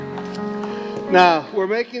Now, we're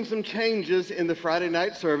making some changes in the Friday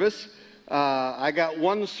night service. I got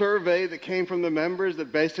one survey that came from the members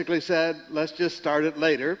that basically said, let's just start it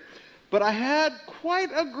later. But I had quite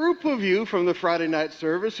a group of you from the Friday night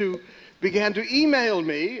service who began to email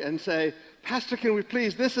me and say, Pastor, can we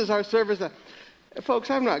please, this is our service. Folks,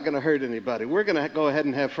 I'm not going to hurt anybody. We're going to go ahead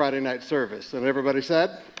and have Friday night service. And everybody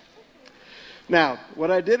said? Now,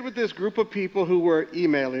 what I did with this group of people who were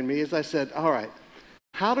emailing me is I said, all right,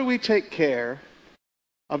 how do we take care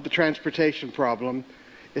of the transportation problem,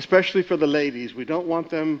 especially for the ladies? We don't want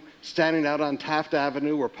them standing out on Taft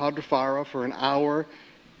Avenue or Padre Faro for an hour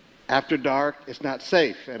after dark. It's not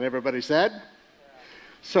safe. And everybody said?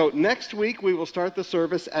 So next week we will start the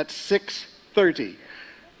service at 6:30.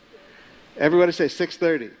 Everybody say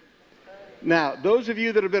 6:30. Now, those of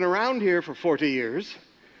you that have been around here for 40 years,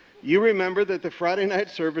 you remember that the Friday night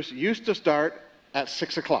service used to start at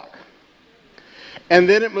 6 o'clock. And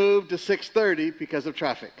then it moved to 6:30 because of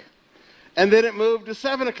traffic. And then it moved to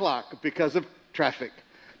 7 o'clock because of traffic.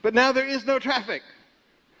 But now there is no traffic.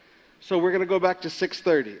 So we're going to go back to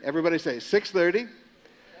 6:30. Everybody say 6:30.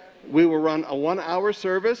 We will run a 1-hour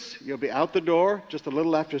service. You'll be out the door just a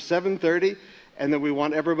little after 7:30. And then we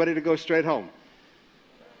want everybody to go straight home.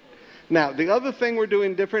 Now, the other thing we're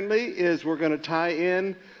doing differently is we're going to tie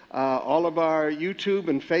in all of our YouTube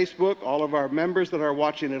and Facebook, all of our members that are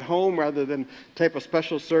watching at home, rather than tape a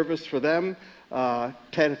special service for them,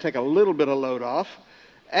 to take a little bit of load off.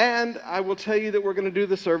 And I will tell you that we're going to do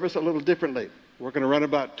the service a little differently. We're going to run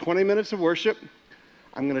about 20 minutes of worship.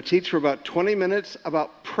 I'm going to teach for about 20 minutes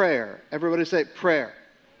about prayer. Everybody say prayer.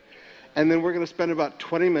 And then we're going to spend about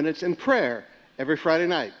 20 minutes in prayer every Friday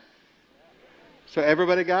night. So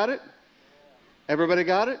everybody got it? Everybody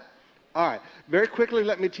got it? All right. Very quickly,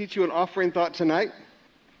 let me teach you an offering thought tonight.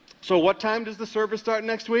 So what time does the service start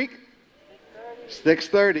next week?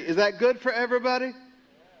 6:30. Is that good for everybody?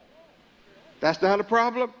 That's not a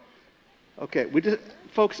problem? Okay.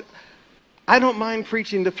 Folks, I don't mind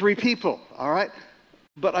preaching to 3 people, all right?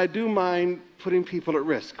 But I do mind putting people at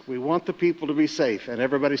risk. We want the people to be safe. And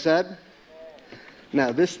everybody said?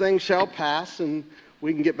 Now, this thing shall pass, and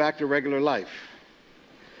we can get back to regular life.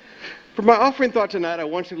 For my offering thought tonight, I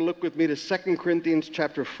want you to look with me to 2 Corinthians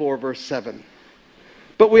chapter 4, verse 7.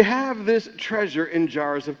 But we have this treasure in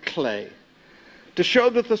jars of clay, to show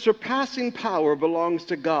that the surpassing power belongs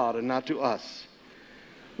to God and not to us.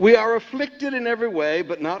 We are afflicted in every way,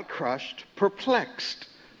 but not crushed, perplexed,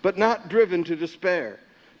 but not driven to despair,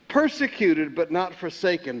 persecuted, but not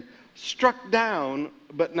forsaken, struck down,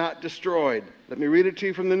 but not destroyed. Let me read it to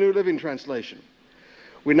you from the New Living Translation.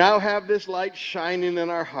 We now have this light shining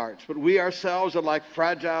in our hearts, but we ourselves are like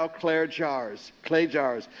fragile clay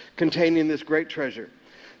jars containing this great treasure.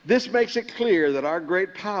 This makes it clear that our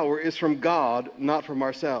great power is from God, not from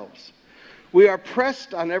ourselves. We are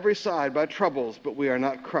pressed on every side by troubles, but we are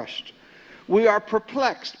not crushed. We are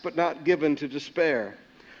perplexed, but not given to despair.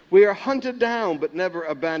 We are hunted down, but never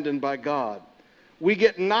abandoned by God. We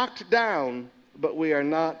get knocked down, but we are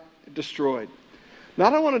not destroyed. Now, I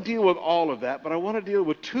don't want to deal with all of that, but I want to deal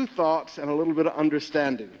with 2 thoughts and a little bit of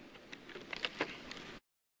understanding.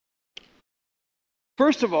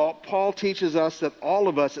 First of all, Paul teaches us that all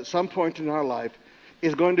of us at some point in our life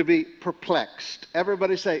is going to be perplexed.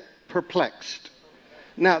 Everybody say perplexed.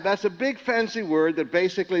 Now, that's a big fancy word that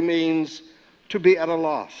basically means to be at a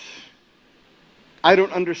loss. I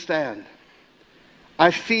don't understand. I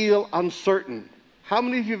feel uncertain. How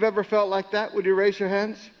many of you have ever felt like that? Would you raise your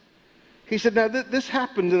hands? He said, now this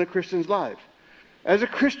happens in a Christian's life. As a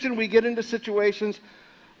Christian, we get into situations,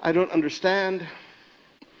 I don't understand.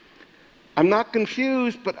 I'm not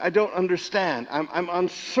confused, but I don't understand. I'm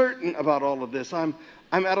uncertain about all of this. I'm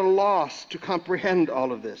at a loss to comprehend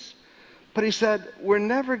all of this. But he said, we're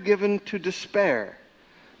never given to despair.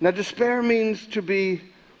 Now, despair means to be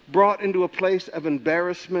brought into a place of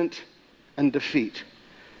embarrassment and defeat.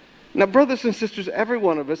 Now, brothers and sisters, every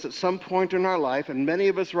one of us at some point in our life, and many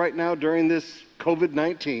of us right now during this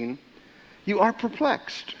COVID-19, you are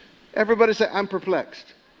perplexed. Everybody say, I'm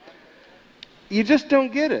perplexed. You just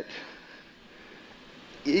don't get it.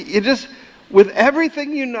 You just, with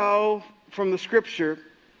everything you know from the Scripture,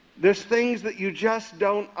 there's things that you just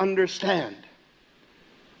don't understand.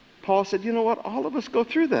 Paul said, you know what? All of us go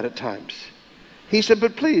through that at times. He said,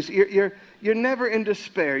 but please, you're never in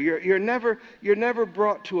despair. You're never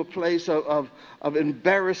brought to a place of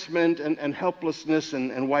embarrassment and helplessness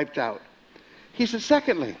and wiped out. He said,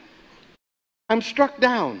 secondly, I'm struck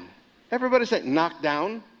down. Everybody say, knocked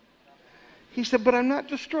down. He said, but I'm not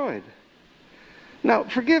destroyed. Now,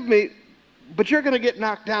 forgive me, but you're going to get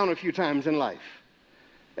knocked down a few times in life.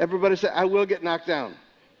 Everybody say, I will get knocked down.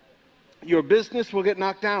 Your business will get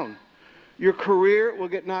knocked down. Your career will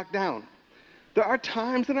get knocked down. There are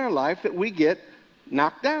times in our life that we get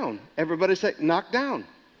knocked down. Everybody say, knocked down.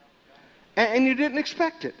 And you didn't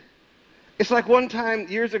expect it. It's like one time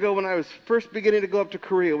years ago when I was first beginning to go up to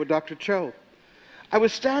Korea with Dr. Cho. I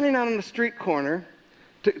was standing out on the street corner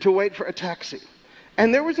to wait for a taxi.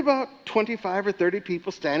 And there was about 25 or 30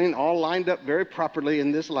 people standing all lined up very properly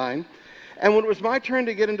in this line. And when it was my turn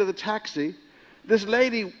to get into the taxi, this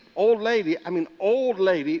lady, old lady,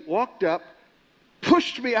 walked up,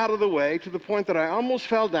 pushed me out of the way to the point that I almost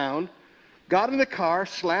fell down, got in the car,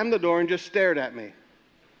 slammed the door, and just stared at me.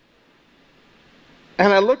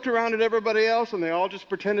 And I looked around at everybody else, and they all just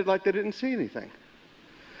pretended like they didn't see anything.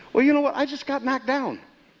 Well, you know what? I just got knocked down,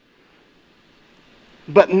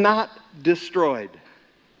 but not destroyed.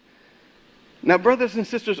 Now, brothers and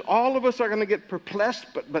sisters, all of us are going to get perplexed,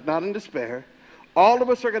 but not in despair. All of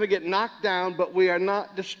us are going to get knocked down, but we are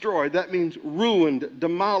not destroyed. That means ruined,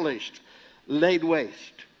 demolished, laid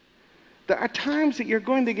waste. There are times that you're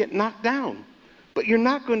going to get knocked down, but you're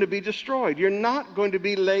not going to be destroyed. You're not going to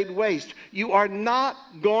be laid waste. You are not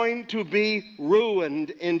going to be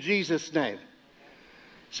ruined in Jesus' name.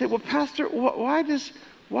 You say, well, Pastor, why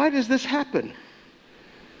does this happen?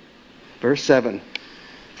 Verse 7.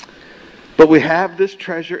 But we have this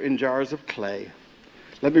treasure in jars of clay.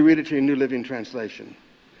 Let me read it to you, New Living Translation.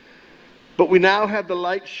 But we now have the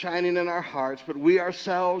light shining in our hearts, but we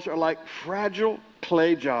ourselves are like fragile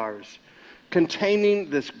clay jars containing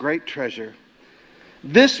this great treasure.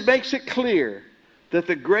 This makes it clear that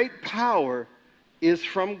the great power is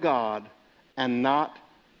from God and not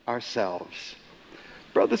ourselves.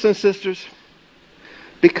 Brothers and sisters,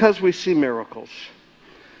 because we see miracles,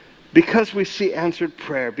 because we see answered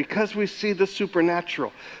prayer, because we see the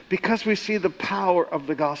supernatural, because we see the power of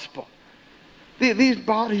the gospel, these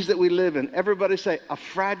bodies that we live in, everybody say, a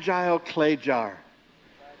fragile clay jar.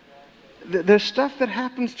 There's stuff that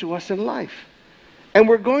happens to us in life. And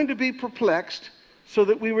we're going to be perplexed so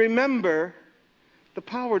that we remember the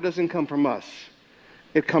power doesn't come from us.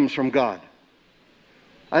 It comes from God.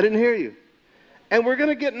 I didn't hear you. And we're going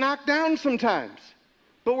to get knocked down sometimes.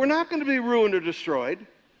 But we're not going to be ruined or destroyed,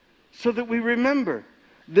 so that we remember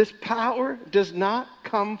this power does not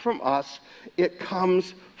come from us. It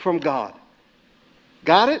comes from God.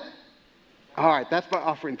 Got it? All right, that's my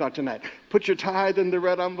offering thought tonight. Put your tithe in the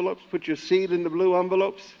red envelopes. Put your seed in the blue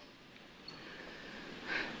envelopes.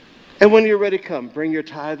 And when you're ready, come, bring your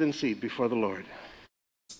tithe and seed before the Lord.